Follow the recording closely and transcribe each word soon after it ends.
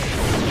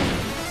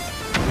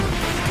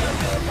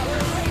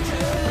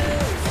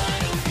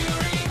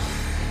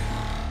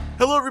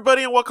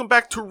everybody, and welcome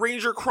back to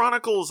Ranger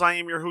Chronicles. I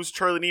am your host,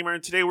 Charlie Niemeyer,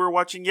 and today we're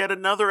watching yet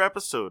another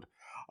episode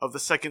of the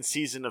second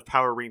season of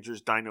Power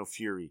Rangers Dino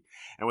Fury.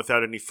 And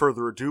without any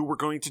further ado, we're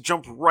going to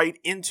jump right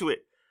into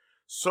it.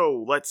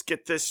 So, let's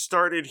get this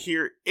started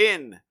here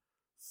in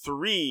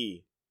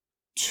 3,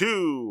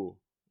 2,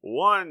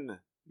 1,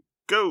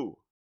 go!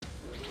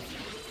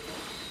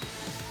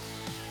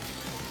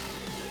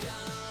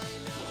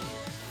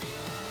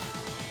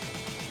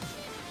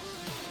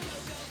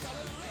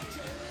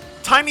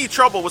 Tiny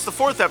Trouble was the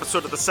fourth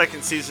episode of the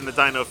second season of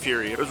Dino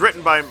Fury. It was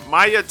written by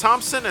Maya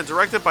Thompson and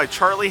directed by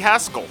Charlie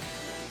Haskell.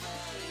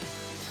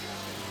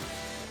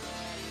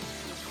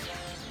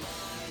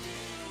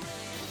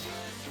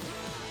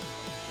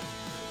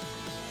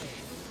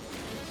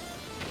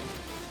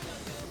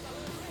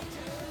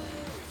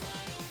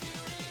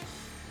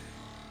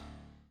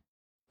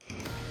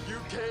 You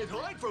can't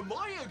hide from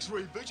my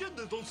X-ray vision,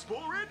 little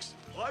Sporex.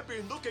 I've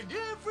been looking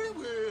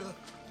everywhere,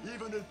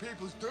 even in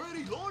people's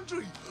dirty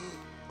laundry.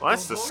 Well,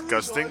 that's The horrors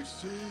disgusting. I've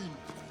seen.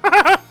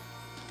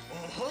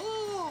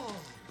 Aha!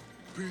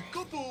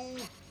 Peekaboo!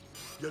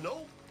 You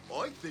know,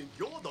 I think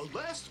you're the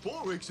last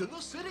Sporex in the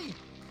city.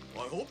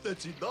 I hope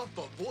that's enough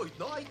for Void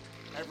Night.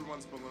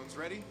 Everyone's balloons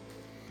ready?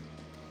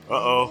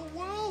 Uh-oh. Oh,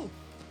 well.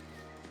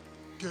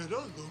 Get a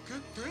look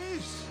at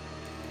this.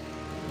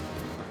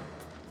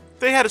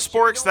 They had a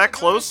Sporix that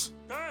close?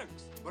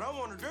 Thanks, but I'm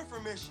on a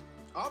different mission.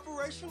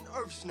 Operation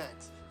Earth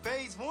Snacks.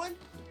 Phase 1,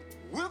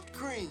 whipped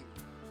cream.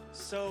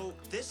 So,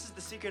 this is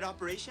the secret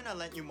operation I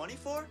lent you money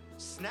for?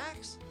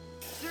 Snacks?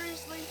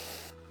 Seriously?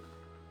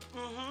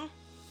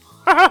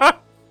 Mm-hmm.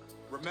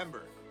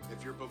 Remember,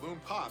 if your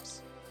balloon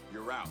pops,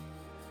 you're out.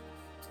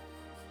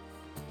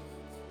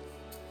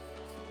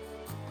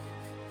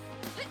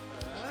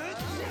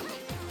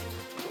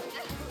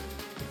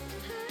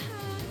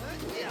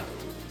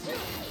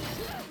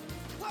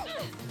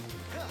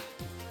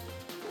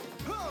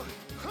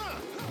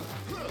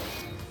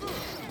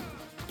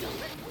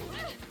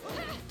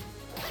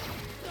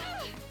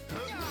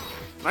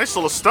 Nice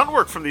little stunt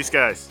work from these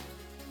guys.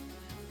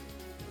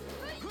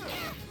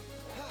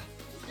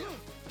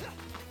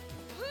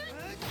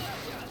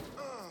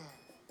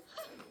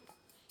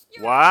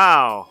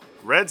 Wow.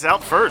 Red's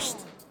out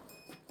first.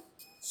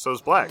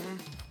 So's Black.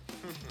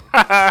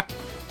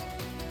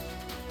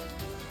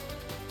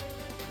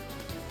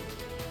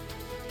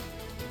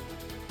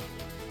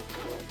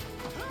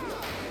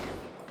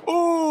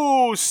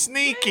 Ooh,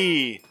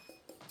 sneaky.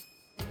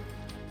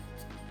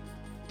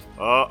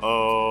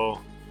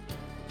 Uh-oh.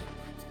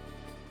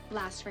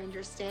 Last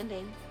Ranger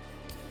standing.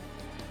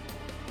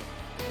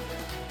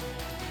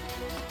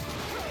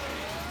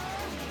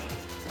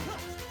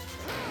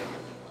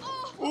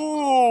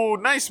 Ooh,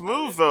 nice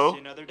move, though. See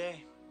you another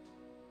day.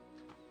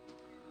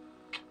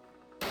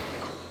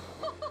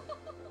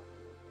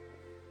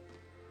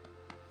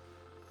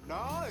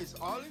 Nice,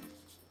 Ollie.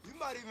 You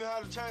might even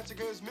have a chance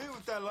against me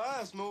with that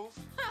last move.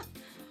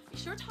 You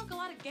sure talk a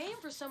lot of game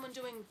for someone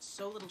doing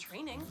so little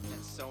training.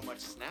 And so much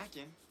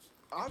snacking.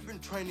 I've been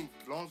training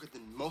longer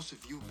than most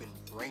of you have been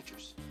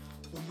Rangers.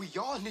 What we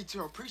all need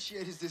to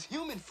appreciate is this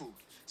human food.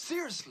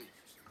 Seriously.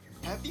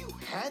 Have you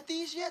had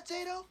these yet,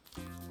 Tato?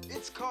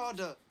 It's called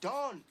a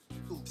Dawn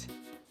Oot.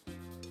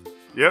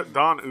 Yep,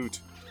 Don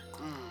Oot.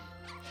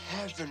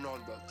 Heaven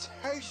on the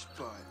taste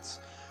buds.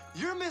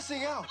 You're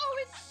missing out. Oh,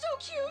 it's so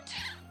cute.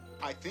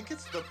 I think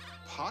it's the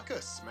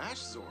Paka Smash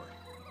Zord.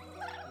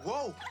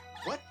 Whoa,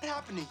 what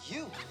happened to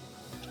you?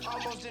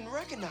 Almost didn't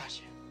recognize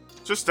you.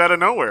 Just out of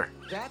nowhere.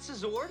 That's a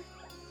Zord?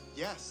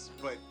 Yes,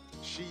 but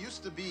she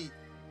used to be,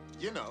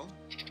 you know,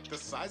 the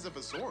size of a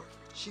Zord.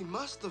 She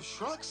must have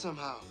shrunk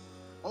somehow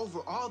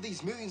over all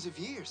these millions of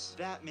years.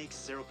 That makes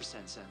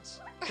 0% sense.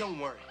 Don't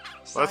worry. Well,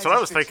 that's Science what I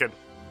is was fixing thinking.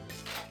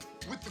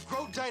 it. With the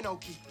Grow Dino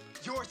Key,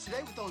 yours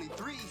today with only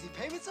 3 easy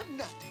payments of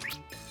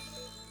nothing.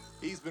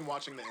 He's been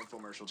watching the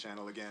infomercial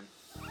channel again.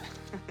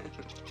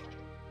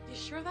 You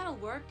sure that'll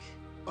work?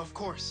 Of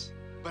course,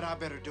 but I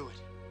better do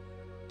it.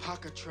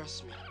 Paka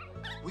trusts me.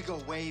 We go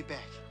way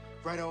back.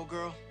 Right, old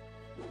girl?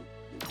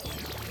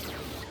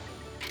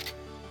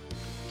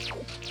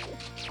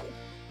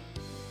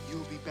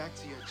 You'll be back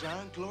to your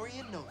John Glory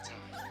in no time.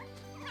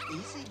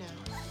 Easy now.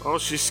 Oh,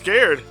 she's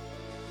scared.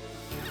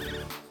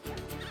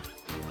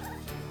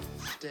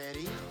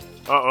 Steady.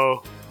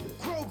 Uh-oh.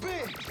 Grow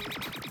big!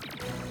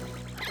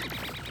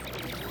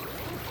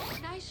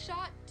 Nice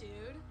shot,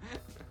 dude.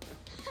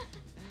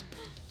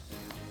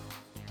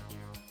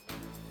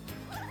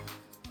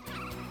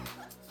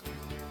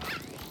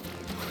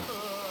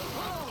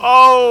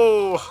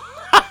 Oh!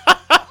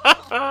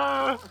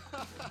 Ah,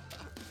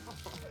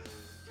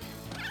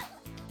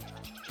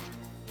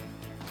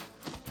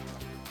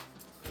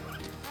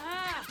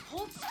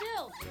 hold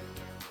still.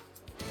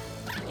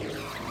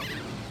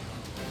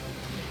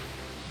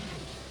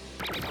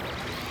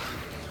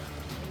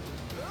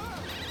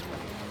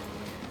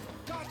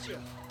 Gotcha!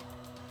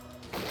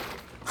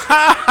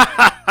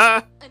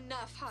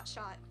 Enough,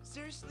 hotshot.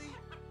 Seriously?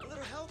 A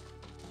little help?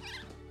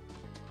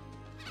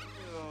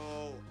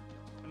 Oh,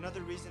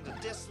 another reason to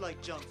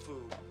dislike junk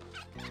food.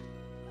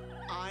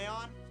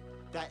 Ion,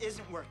 That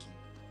isn't working.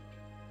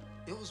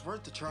 It was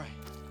worth the try.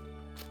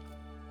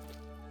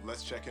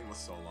 Let's check in with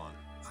Solon.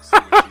 See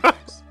what she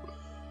thinks.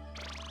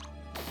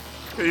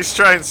 He's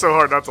trying so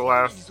hard not to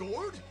laugh.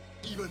 Zord?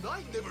 Even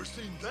I've never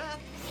seen that.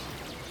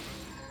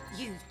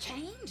 You've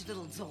changed,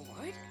 little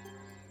Zord.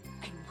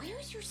 And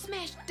where's your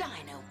smashed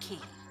dino key?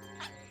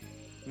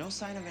 No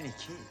sign of any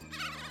key.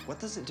 What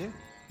does it do?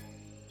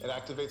 It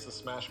activates the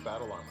Smash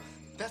battle armor.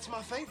 That's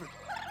my favorite.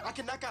 I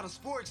can knock out a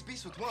Sporix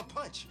beast with one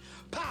punch.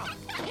 Pow!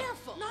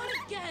 Careful! Not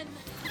again!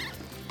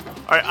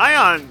 Alright,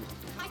 Ion,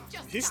 I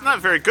just he's got not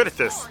very good at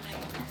this. warning.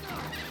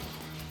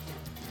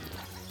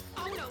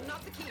 Oh no,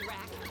 not the key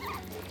rack.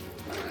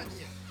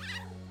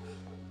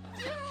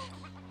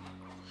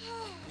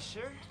 You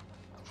sure?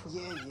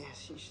 Yeah,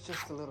 she's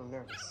just a little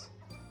nervous.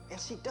 And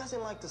she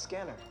doesn't like the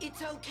scanner.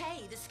 It's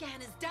okay. The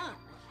scan is done.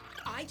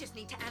 I just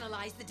need to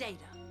analyze the data.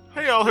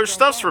 Hey, all her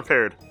stuff's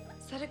repaired.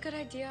 Is that a good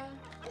idea?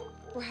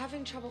 We're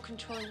having trouble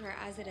controlling her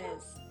as it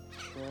is.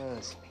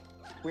 Trust me.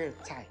 We're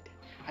tight.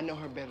 I know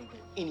her better than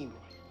anyone.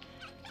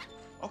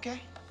 Okay.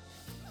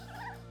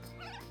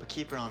 But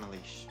keep her on a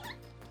leash.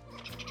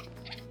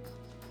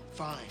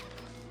 Fine.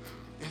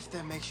 If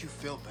that makes you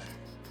feel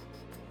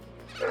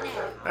better.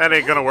 That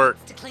ain't gonna work.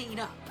 To clean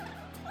up.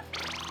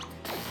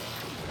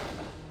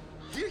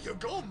 Here you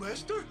go,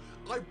 Master.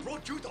 I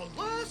brought you the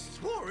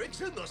last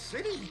Sporix in the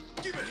city.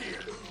 Give it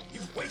here.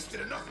 You've wasted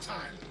enough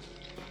time.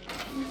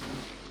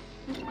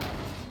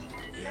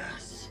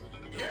 Yes.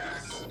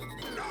 Yes.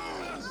 No.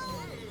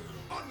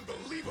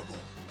 Unbelievable.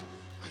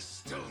 I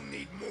still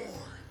need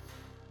more.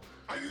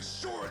 Are you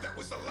sure that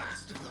was the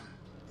last of them?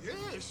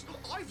 Yes,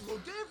 I've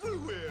looked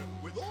everywhere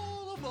with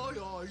all of my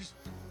eyes.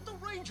 The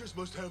Rangers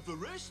must have the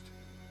rest.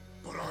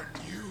 But aren't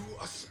you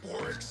a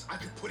Sporix I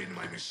could put in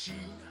my machine?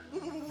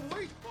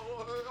 Wait,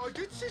 I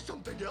did see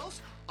something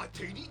else. A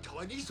teeny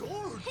tiny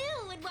Zord.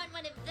 Who would want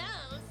one of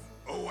those?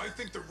 Oh, I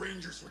think the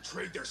Rangers would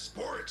trade their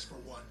Sporix for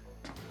one.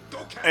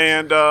 Go catch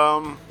And,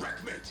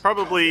 Wreckmate.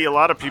 probably a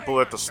lot of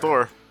people at the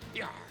store.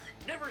 Yar,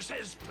 never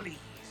says please.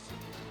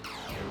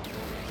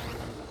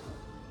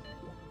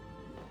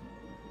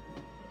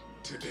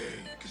 Today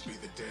could be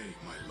the day,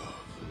 my love.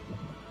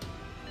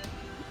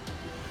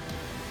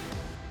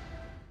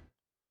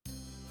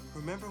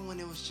 Remember when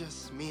it was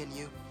just me and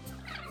you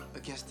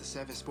against the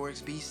 7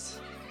 Sporix beasts?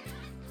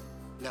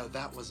 Now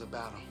that was a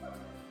battle.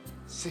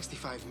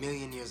 65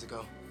 million years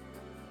ago,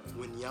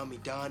 when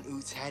Yamidon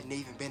Oots hadn't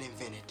even been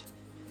invented.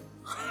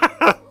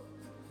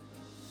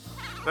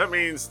 That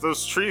means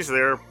those trees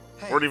there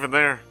weren't even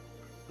there.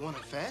 Wanna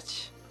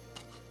fetch?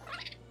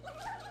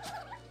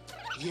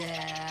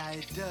 Yeah,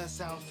 it does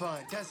sound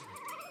fun, doesn't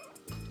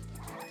it?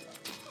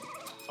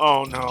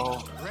 Oh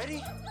no.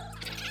 Ready?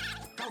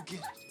 Go get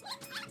it.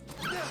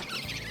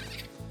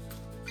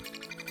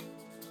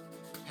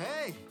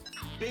 Hey!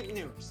 Big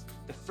news.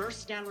 The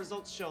first scan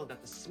results show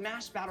that the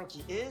Smash battle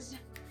key is,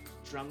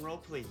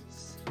 drumroll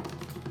please,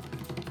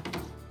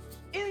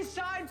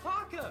 inside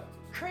Paka!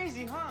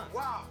 Crazy, huh?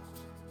 Wow!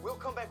 We'll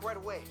come back right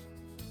away.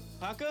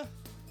 Paka?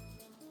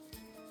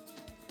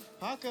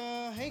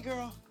 Paka, hey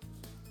girl.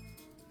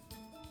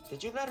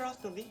 Did you let her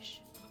off the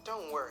leash?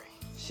 Don't worry.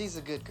 She's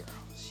a good girl.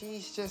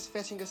 She's just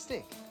fetching a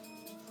stick.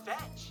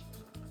 Fetch?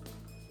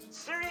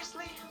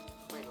 Seriously?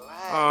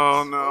 Relax.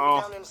 Oh, no. We'll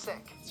be down in a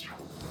sec.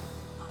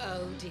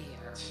 Oh dear.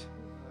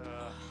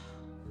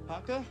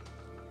 Paka?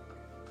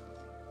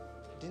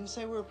 Didn't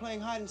say we were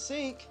playing hide and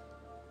seek.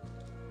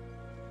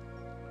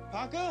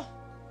 Paka?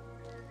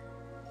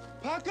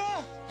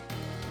 Paka?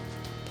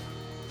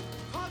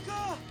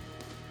 Paka?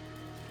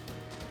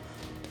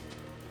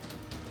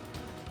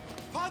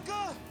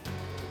 Paka?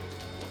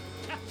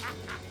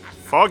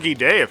 Foggy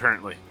day,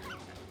 apparently.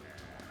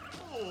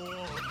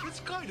 Oh, it's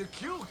kind of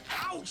cute.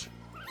 Ouch!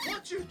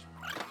 Watch it.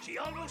 She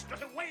almost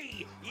got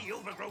away, ye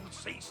overgrown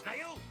sea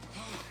snail.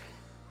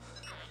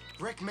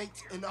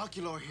 Wreckmate and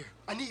Ocular here.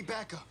 I need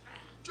backup.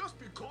 Just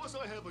because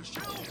I have a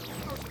shell doesn't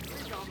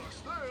mean I'm a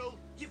snail.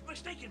 You've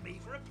mistaken me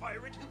for a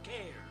pirate who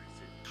cares.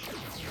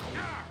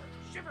 Yar,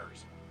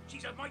 shivers.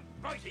 She's a mite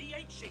mighty,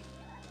 ain't she?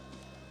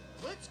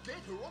 Let's get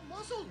her a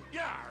muzzle.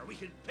 Yar, we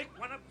can pick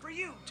one up for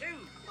you, too.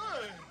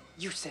 Hey,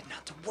 You said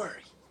not to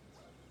worry.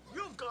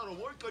 you've got to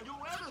work on your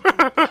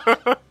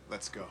attitude.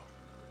 Let's go.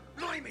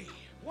 Blimey,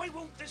 why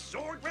won't this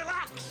sword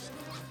relax?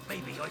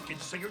 Maybe I can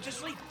sing her to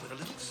sleep with a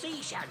little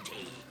sea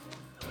shanty.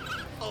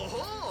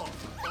 Aha!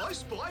 I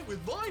spy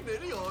with my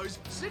many eyes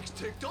 6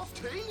 ticked-off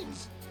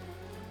teens.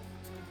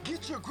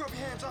 Get your grubby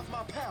hands off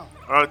my pal.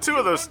 Two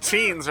of those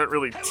teens aren't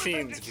really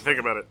teens if you think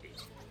about it.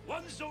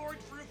 One sword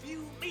for a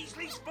few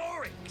measly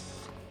Sporix.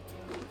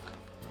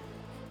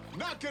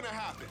 Not gonna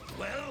happen.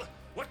 Well,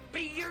 what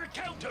be your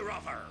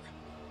counter-offer?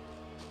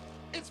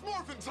 It's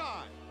morphin'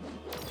 time.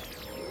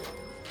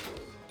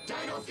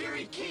 Dino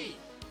Fury key.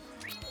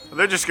 And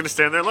they're just gonna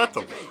stand there and let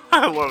them.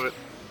 I love it.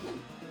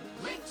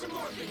 Link to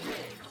morphin' grid.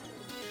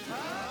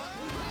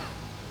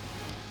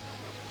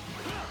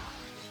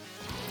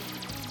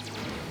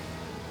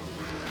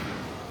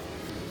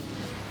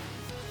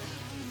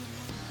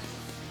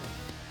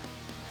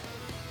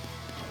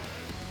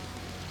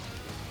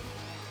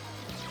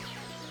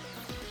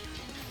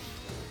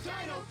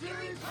 Dino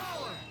Fury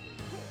power!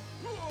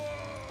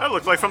 That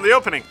looked like from the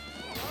opening.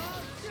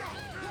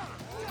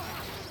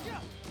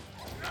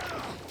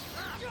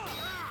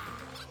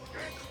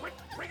 Quit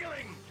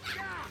wriggling!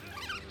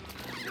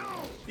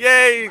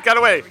 Yay, got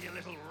away. You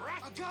little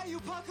rat! I got you,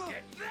 Paco!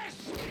 Get this!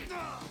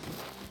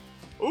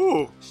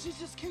 Ooh. She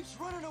just keeps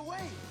running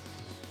away.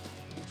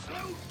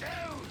 Slow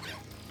down!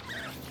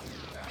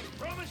 I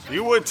promise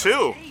You would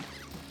too.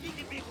 He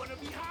can be one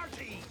of me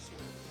hearties.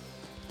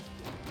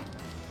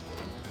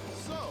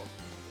 So,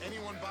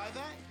 anyone buy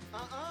that?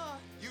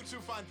 You two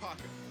find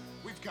Paco.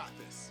 We've got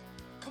this.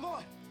 Come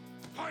on.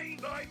 Fine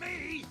by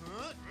me!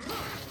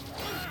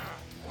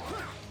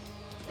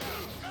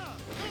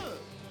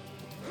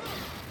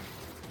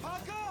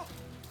 Paco!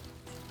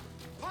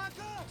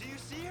 Paco! Do you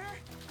see her?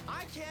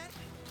 I can't.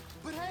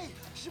 But hey,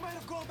 she might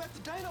have gone back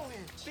to Dino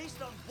Hinge.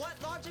 Based on what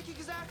logic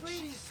exactly?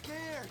 She's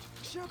scared.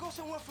 She'll go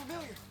somewhere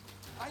familiar.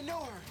 I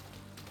know her.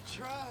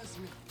 Trust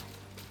me.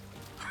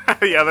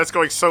 Yeah, that's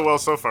going so well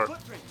so far.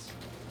 Footprints.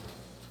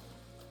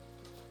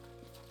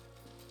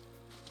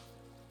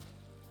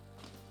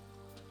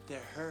 They're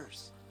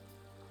hers.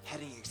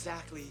 Heading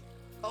exactly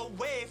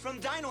away from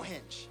Dino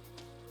Hinge.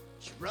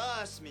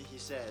 Trust me, he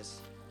says.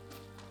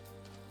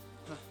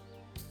 Huh.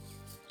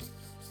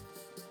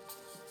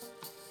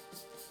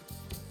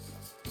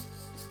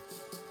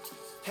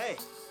 Hey.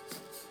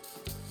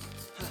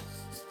 Huh.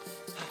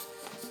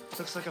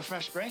 Looks like a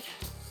fresh break.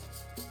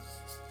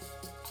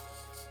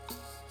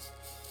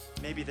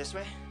 Maybe this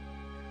way?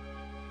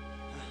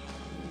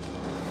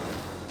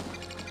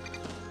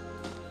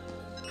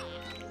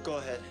 Go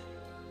ahead.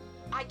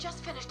 I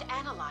just finished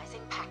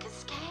analyzing Paca's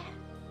scan.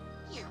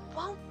 You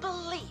won't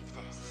believe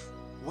this.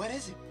 What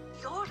is it?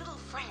 Your little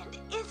friend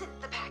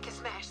isn't the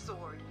Paca-Smash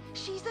Sword.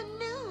 She's a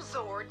new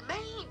Zord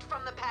made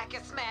from the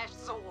Paca-Smash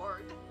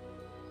Sword.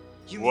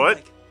 You What?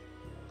 mean like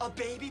a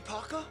baby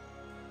Paca?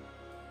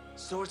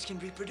 Swords can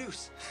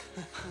reproduce.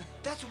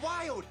 That's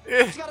wild.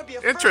 It's gotta be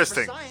a first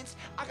Interesting. for science.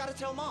 I gotta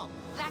tell Mom.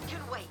 That can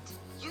wait.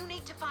 You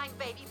need to find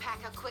baby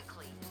Paca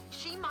quickly.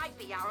 She might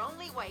be our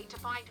only way to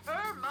find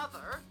her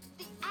mother,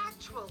 the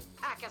actual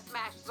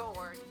Paca-Smash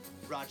Zord.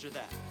 Roger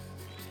that.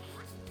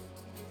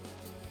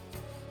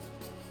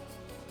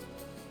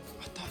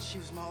 I thought she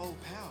was my old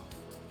pal.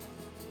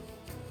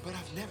 But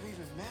I've never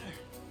even met her.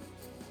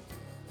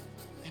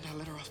 And I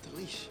let her off the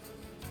leash.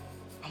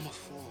 I'm a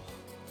fool.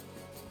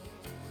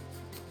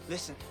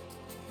 Listen.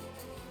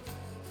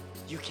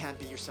 You can't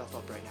beat yourself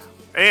up right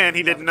now. And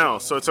he didn't know,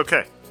 so it's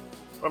okay.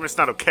 I mean, it's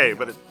not okay,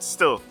 but it's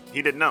still,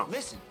 he didn't know.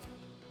 Listen.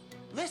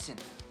 Listen.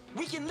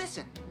 We can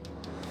listen.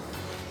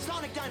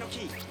 Sonic Dino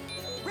Key.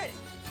 Ready.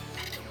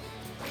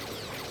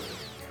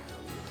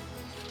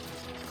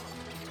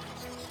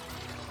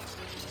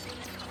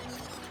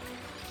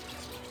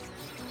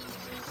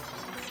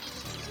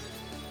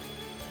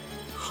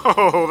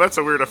 Oh, that's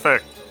a weird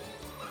effect.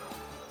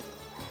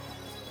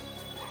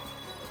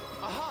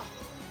 Aha!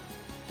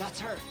 That's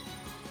her.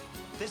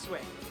 This way.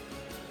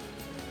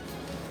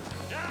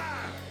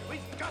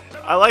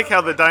 I like how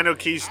the Dino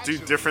Keys do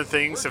different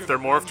things if they're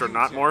morphed or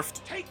not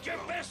morphed. Take your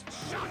best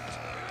shot!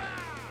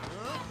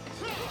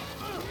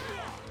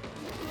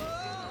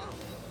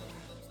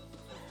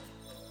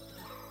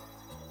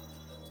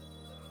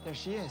 There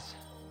she is.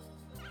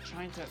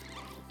 Trying to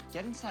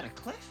get inside a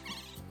cliff?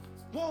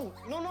 Whoa,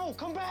 no,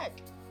 come back.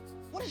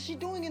 What is she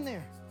doing in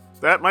there?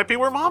 That might be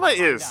where Mama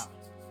is.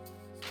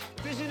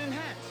 Vision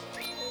enhanced.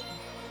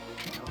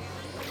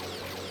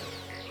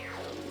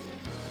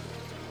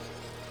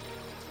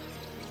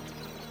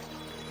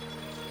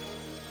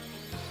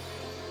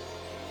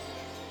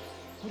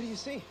 What do you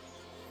see?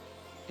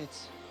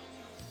 It's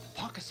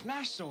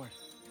Paca-Smash Sword.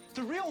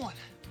 The real one.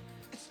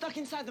 It's stuck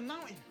inside the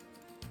mountain.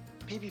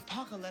 Baby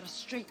Paca led us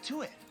straight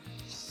to it.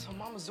 So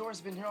Mama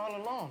Zord's been here all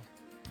along.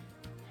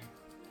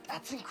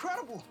 That's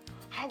incredible.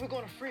 How are we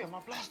gonna free him? My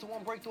blaster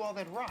won't break through all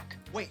that rock.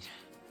 Wait,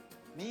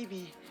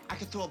 maybe I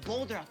could throw a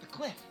boulder at the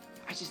cliff.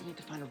 I just need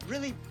to find a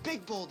really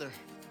big boulder.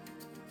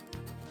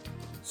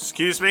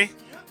 Excuse me?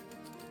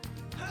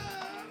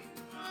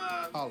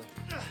 Ollie.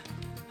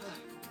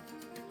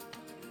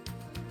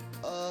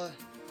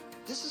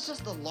 This is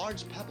just a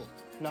large pebble.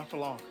 Not for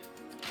long.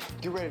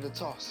 Get ready to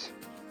toss.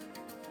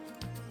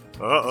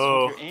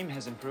 Uh-oh. Your aim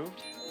has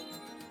improved.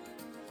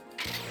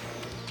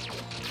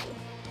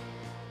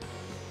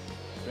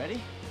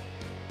 Ready?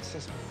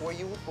 Since before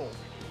you were born.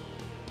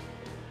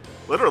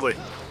 Literally.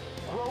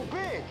 Grow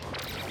big.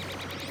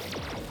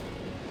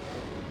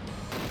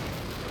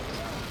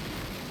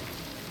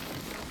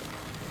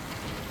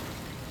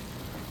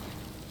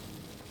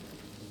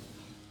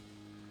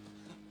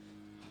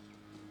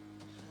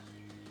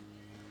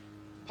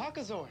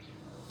 Paca-Zord,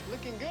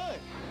 looking good.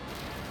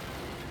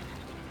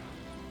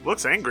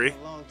 Looks angry.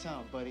 A long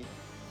time, buddy.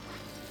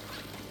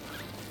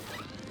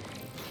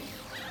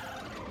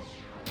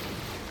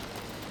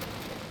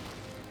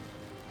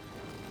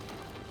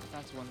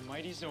 That's one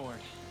mighty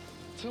Zord.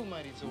 Two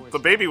mighty Zords. The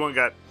baby one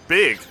got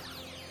big.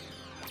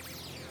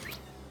 The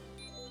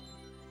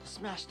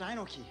Smash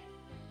Dino Key.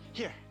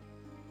 Here.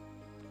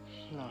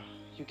 No,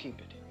 you keep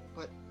it.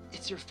 But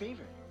It's your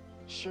favorite.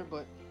 Sure,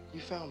 but you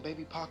found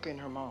baby Paka and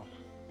her mom.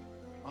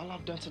 All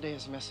I've done today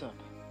is mess up.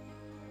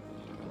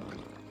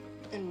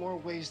 In more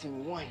ways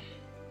than one.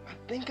 I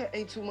think I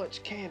ate too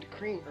much canned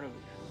cream earlier.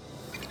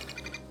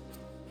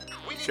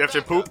 You have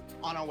to poop?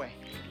 On our way.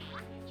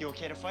 You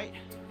okay to fight?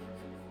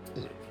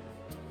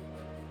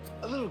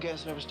 A little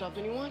gas never stopped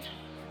anyone.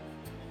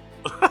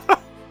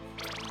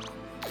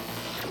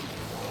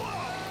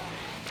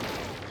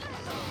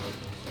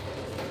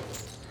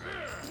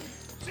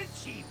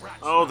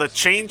 Oh, the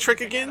chain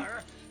trick again?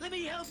 Let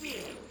me help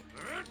you.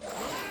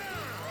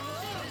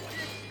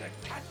 The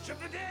catch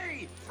of the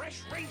day,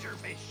 fresh ranger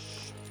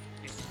fish.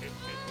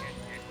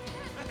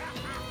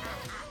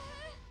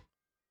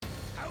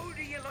 How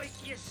do you like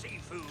your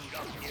seafood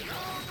up here?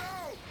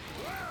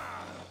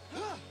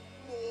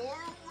 More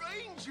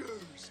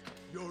Rangers!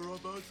 You're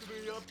about to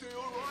be up to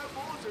your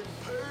eyeballs in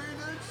pain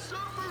and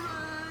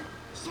suffering!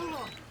 So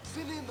long.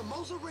 Send in the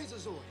Mosa Razor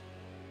Zord.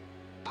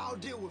 I'll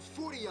deal with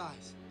 40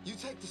 eyes. You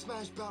take the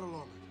Smash battle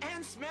armor.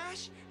 And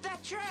Smash?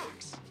 That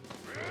tracks!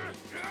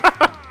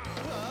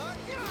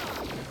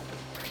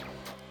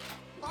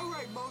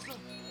 Alright, Mosa.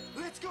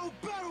 Let's go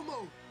battle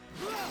mode!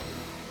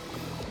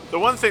 The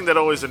one thing that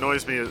always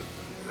annoys me is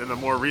in the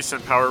more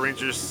recent Power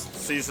Rangers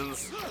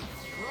seasons,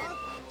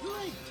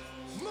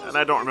 and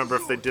I don't remember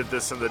if they did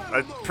this in the...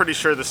 I'm pretty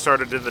sure this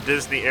started in the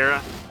Disney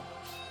era,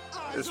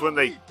 is when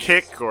they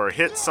kick or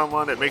hit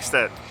someone, it makes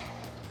that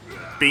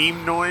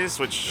beam noise,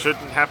 which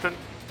shouldn't happen.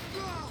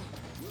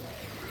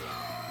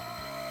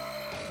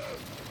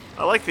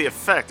 I like the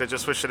effect, I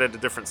just wish it had a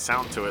different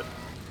sound to it.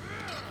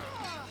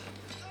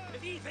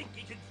 If you think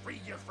you can free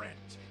your friend,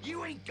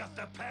 you ain't got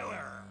the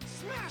power.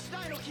 Smash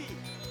Dino Key!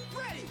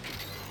 Ready!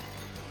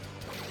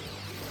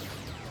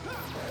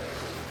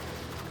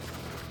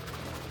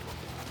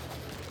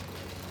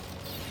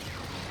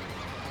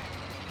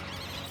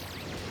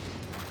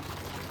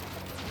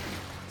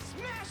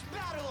 Smash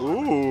battle!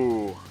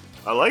 Ooh,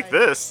 I like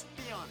this.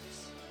 Be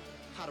honest.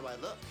 How do I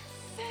look?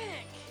 Sick.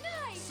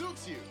 Nice.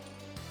 Suits you.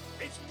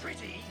 It's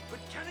pretty, but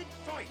can it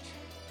fight?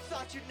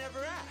 Thought you'd never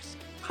ask.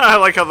 I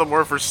like how the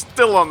Morpher's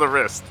still on the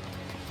wrist.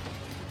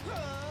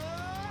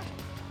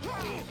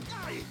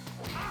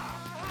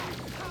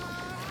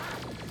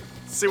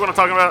 See what I'm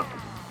talking about?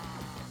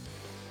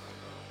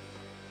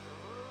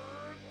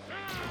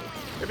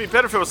 It'd be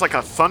better if it was like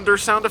a thunder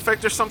sound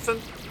effect or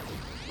something.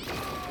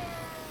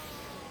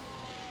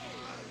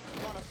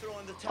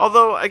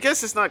 Although, I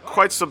guess it's not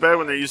quite so bad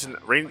when they're using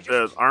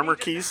armor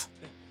keys.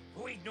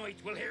 Wait,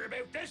 night, we'll hear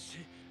about this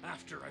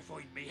after I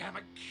find me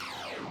hammock.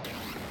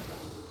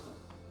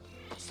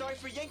 Sorry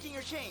for yanking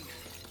your chain.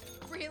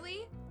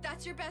 Really?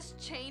 That's your best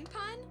chain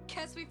pun?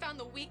 Guess we found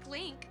the weak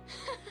link.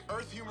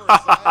 Earth humor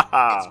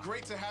aside, it's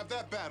great to have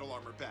that battle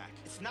armor back.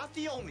 It's not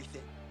the only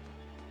thing.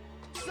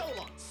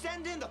 Solon,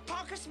 send in the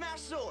Paka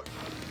Smash Sword.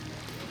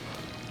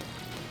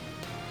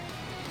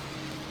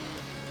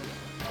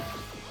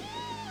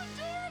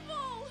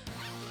 Adorable!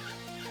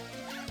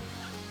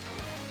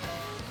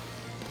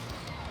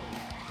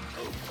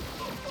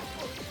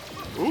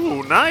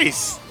 Ooh,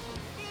 nice.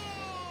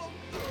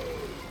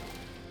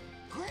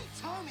 Great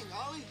timing,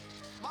 Ollie.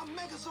 My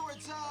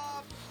Megazord's,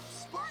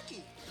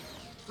 sparky.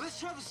 Let's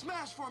try the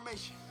Smash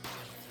formation.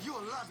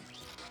 You'll love it.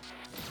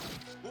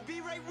 We'll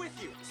be right with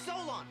you.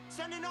 Solon,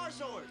 send in our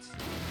Zords.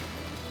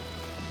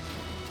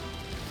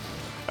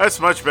 That's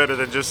much better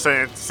than just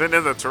saying, send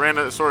in the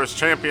Tyrannosaurus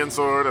Champion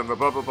Sword and the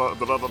blah blah blah,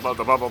 the blah blah blah,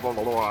 the blah blah blah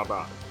blah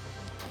blah.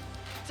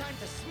 Time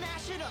to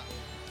smash it up.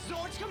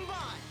 Zords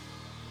combine.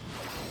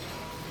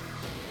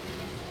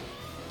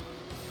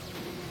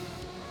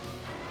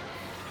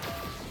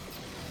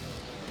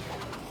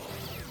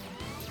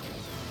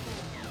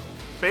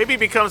 Baby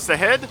becomes the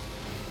head?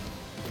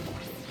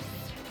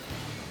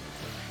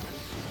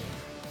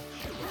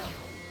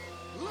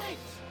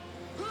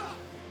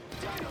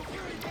 Dino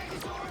Fury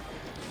Megazord,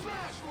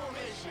 Smash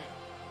formation.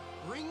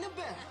 Ring the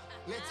bell.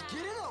 Let's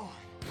get it on.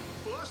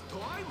 First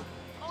time?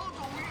 I'll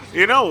go easy.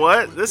 You know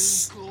what?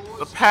 This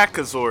the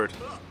Pachazord.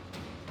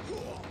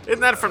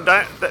 Isn't that from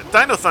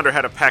Dino Thunder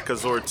had a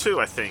Pachazord too?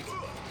 I think.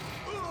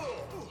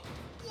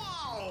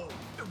 Wow!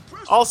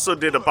 Impressive. Also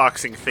did a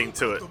boxing thing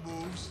to it. The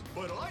moves,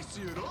 but I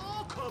see it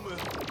all coming.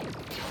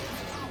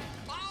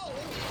 Ow!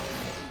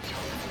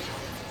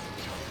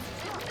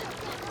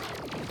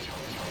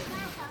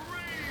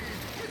 Referee!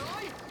 Can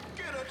I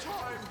get a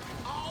time?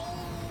 Ow!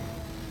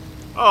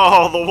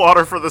 Oh, the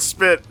water for the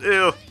spit.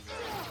 Ew.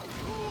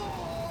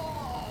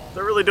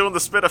 They're really doing the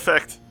spit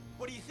effect.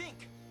 What do you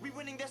think? We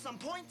winning this on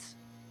points?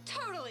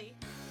 Totally.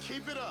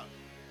 Keep it up.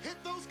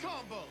 Hit those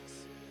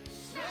combos.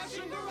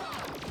 Smashing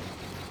garage.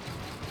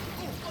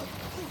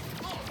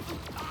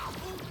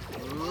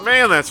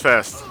 Man, that's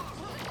fast.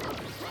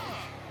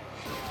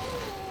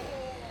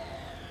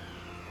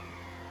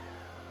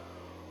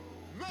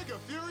 Mega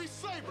Fury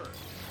Saber.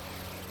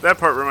 That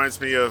part reminds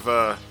me of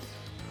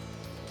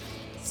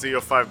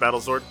ZO5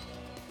 Battlezord.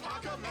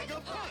 Paka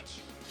Mega Punch.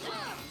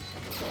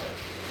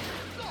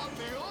 On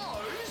the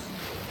eyes!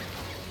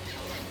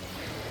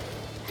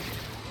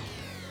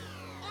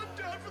 I'm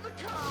dead for the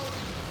count!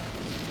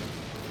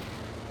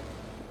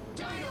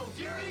 Dino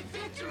Fury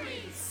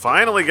victory!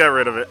 Finally got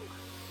rid of it.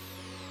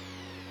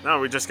 Now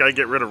we just gotta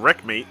get rid of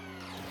Wreckmate.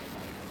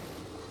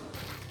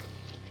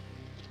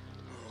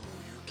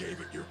 You gave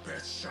it your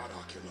best shot,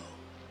 Oculo.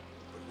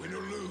 But win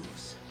or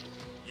lose,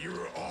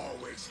 you're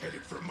always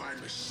headed for my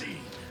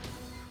machine.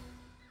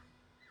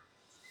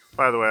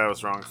 By the way, I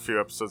was wrong a few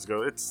episodes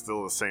ago. It's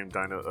still the same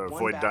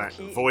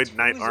Void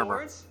Knight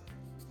armor.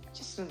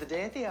 Just another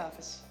day at the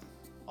office.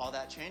 All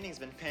that training's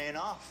been paying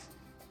off.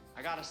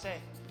 I gotta say,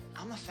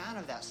 I'm a fan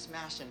of that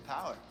smash in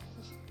power.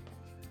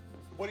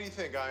 What do you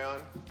think,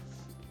 Ion?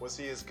 Was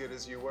he as good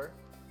as you were?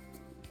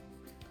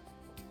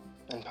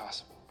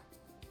 Impossible.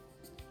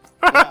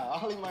 Yeah,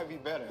 Ollie might be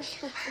better.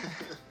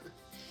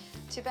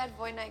 Too bad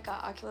Void Knight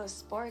got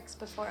Oculus Sporix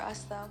before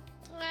us, though.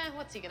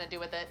 What's he gonna do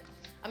with it?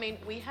 I mean,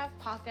 we have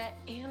Paka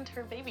and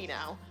her baby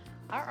now.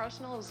 Our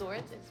arsenal of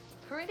Zords is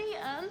pretty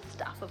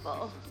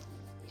unstoppable.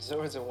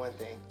 Zords are one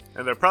thing.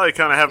 And they'll probably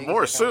kind of have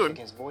more soon.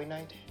 Against Void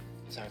Knight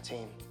is our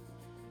team.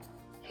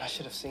 And I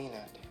should have seen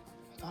that.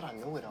 I thought I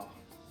knew it all.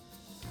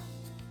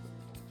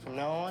 From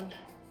now on,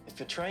 if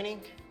you're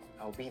training,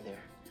 I'll be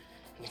there.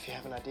 And if you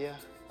have an idea,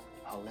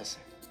 I'll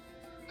listen.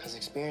 Because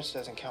experience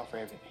doesn't count for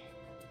everything.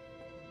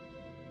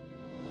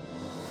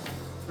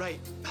 Right.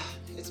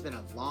 It's been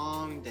a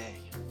long day.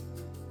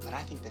 But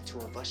I think the two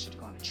of us should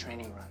go on a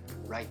training run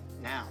right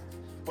now.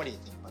 What do you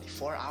think, buddy?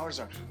 4 hours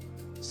or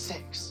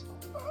 6?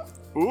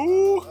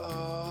 Ooh.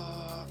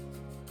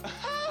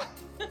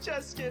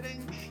 Just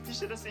kidding. You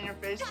should have seen your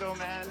face though,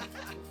 man.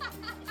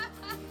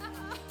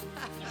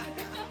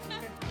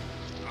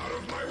 Out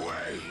of my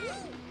way!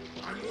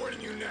 I'm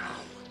warning you now.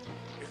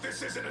 If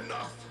this isn't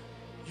enough,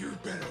 you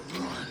better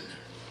run.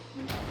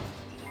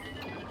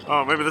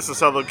 Oh, maybe this is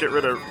how they'll get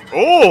rid of...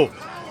 Oh!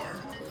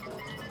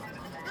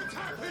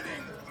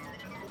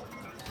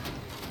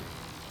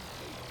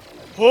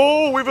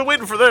 Oh, we've been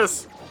waiting for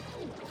this.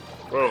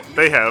 Well,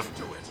 they have.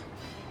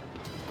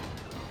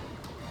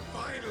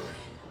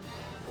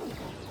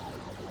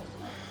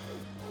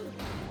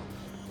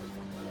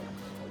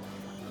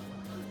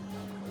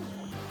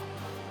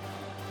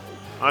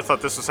 I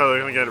thought this was how they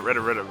were going to get rid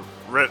of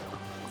I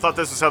thought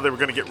this was how they were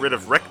going to get rid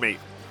of Wreckmate.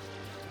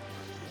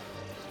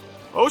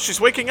 Oh, she's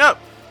waking up.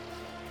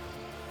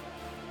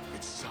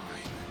 It's time.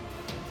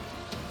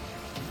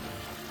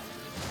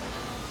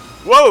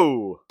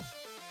 Whoa!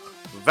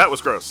 That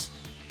was gross.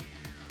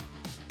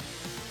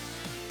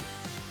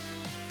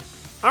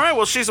 Alright,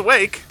 well, she's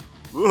awake.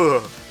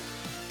 Ugh.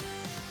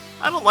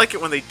 I don't like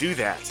it when they do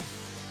that.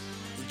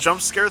 The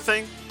jump scare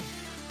thing.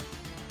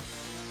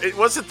 It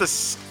wasn't the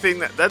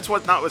thing that's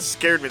what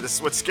scared me.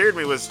 What scared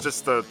me was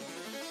just the...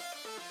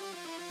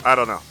 I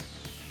don't know.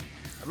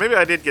 Maybe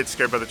I did get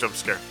scared by the jump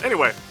scare.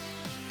 Anyway.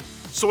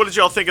 So what did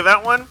y'all think of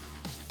that one?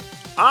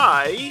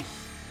 I,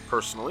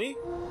 personally...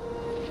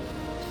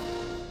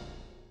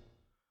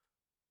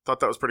 thought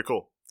that was pretty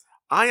cool.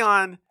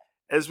 Ion,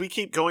 as we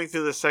keep going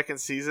through the second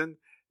season,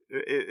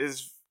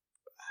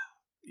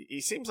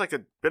 he seems like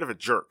a bit of a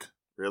jerk,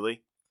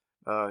 really.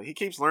 He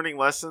keeps learning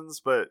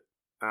lessons, but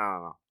I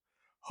don't know.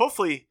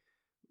 Hopefully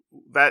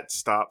that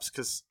stops,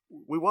 because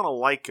we want to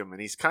like him,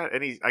 and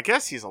I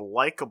guess he's a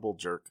likable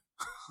jerk.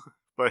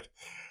 But,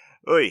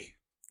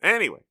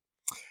 anyway.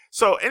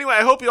 So,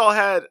 I hope you all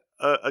had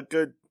a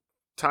good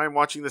time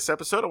watching this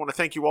episode. I want to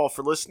thank you all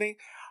for listening.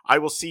 I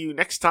will see you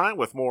next time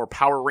with more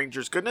Power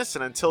Rangers goodness,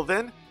 and until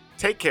then,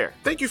 take care.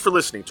 Thank you for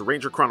listening to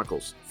Ranger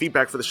Chronicles.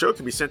 Feedback for the show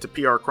can be sent to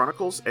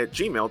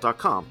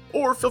prchronicles@gmail.com,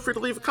 or feel free to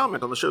leave a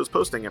comment on the show's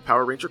posting at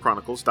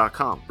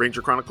powerrangerchronicles.com.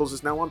 Ranger Chronicles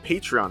is now on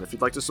Patreon. If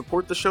you'd like to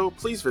support the show,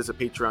 please visit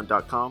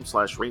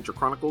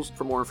patreon.com/rangerchronicles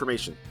for more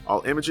information.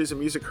 All images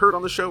and music heard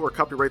on the show are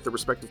copyright their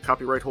respective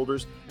copyright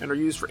holders and are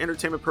used for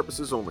entertainment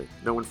purposes only.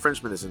 No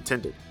infringement is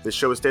intended. This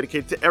show is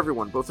dedicated to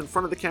everyone, both in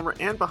front of the camera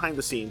and behind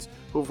the scenes,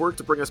 who have worked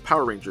to bring us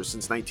Power Rangers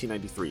since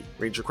 1993.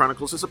 Ranger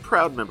Chronicles is a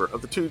proud member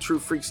of the Two True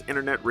Freaks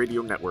Internet Radio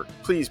Network.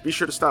 Please be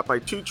sure to stop by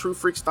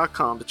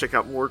twotruefreaks.com to check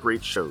out more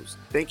great shows.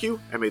 Thank you,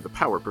 and may the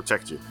power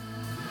protect you.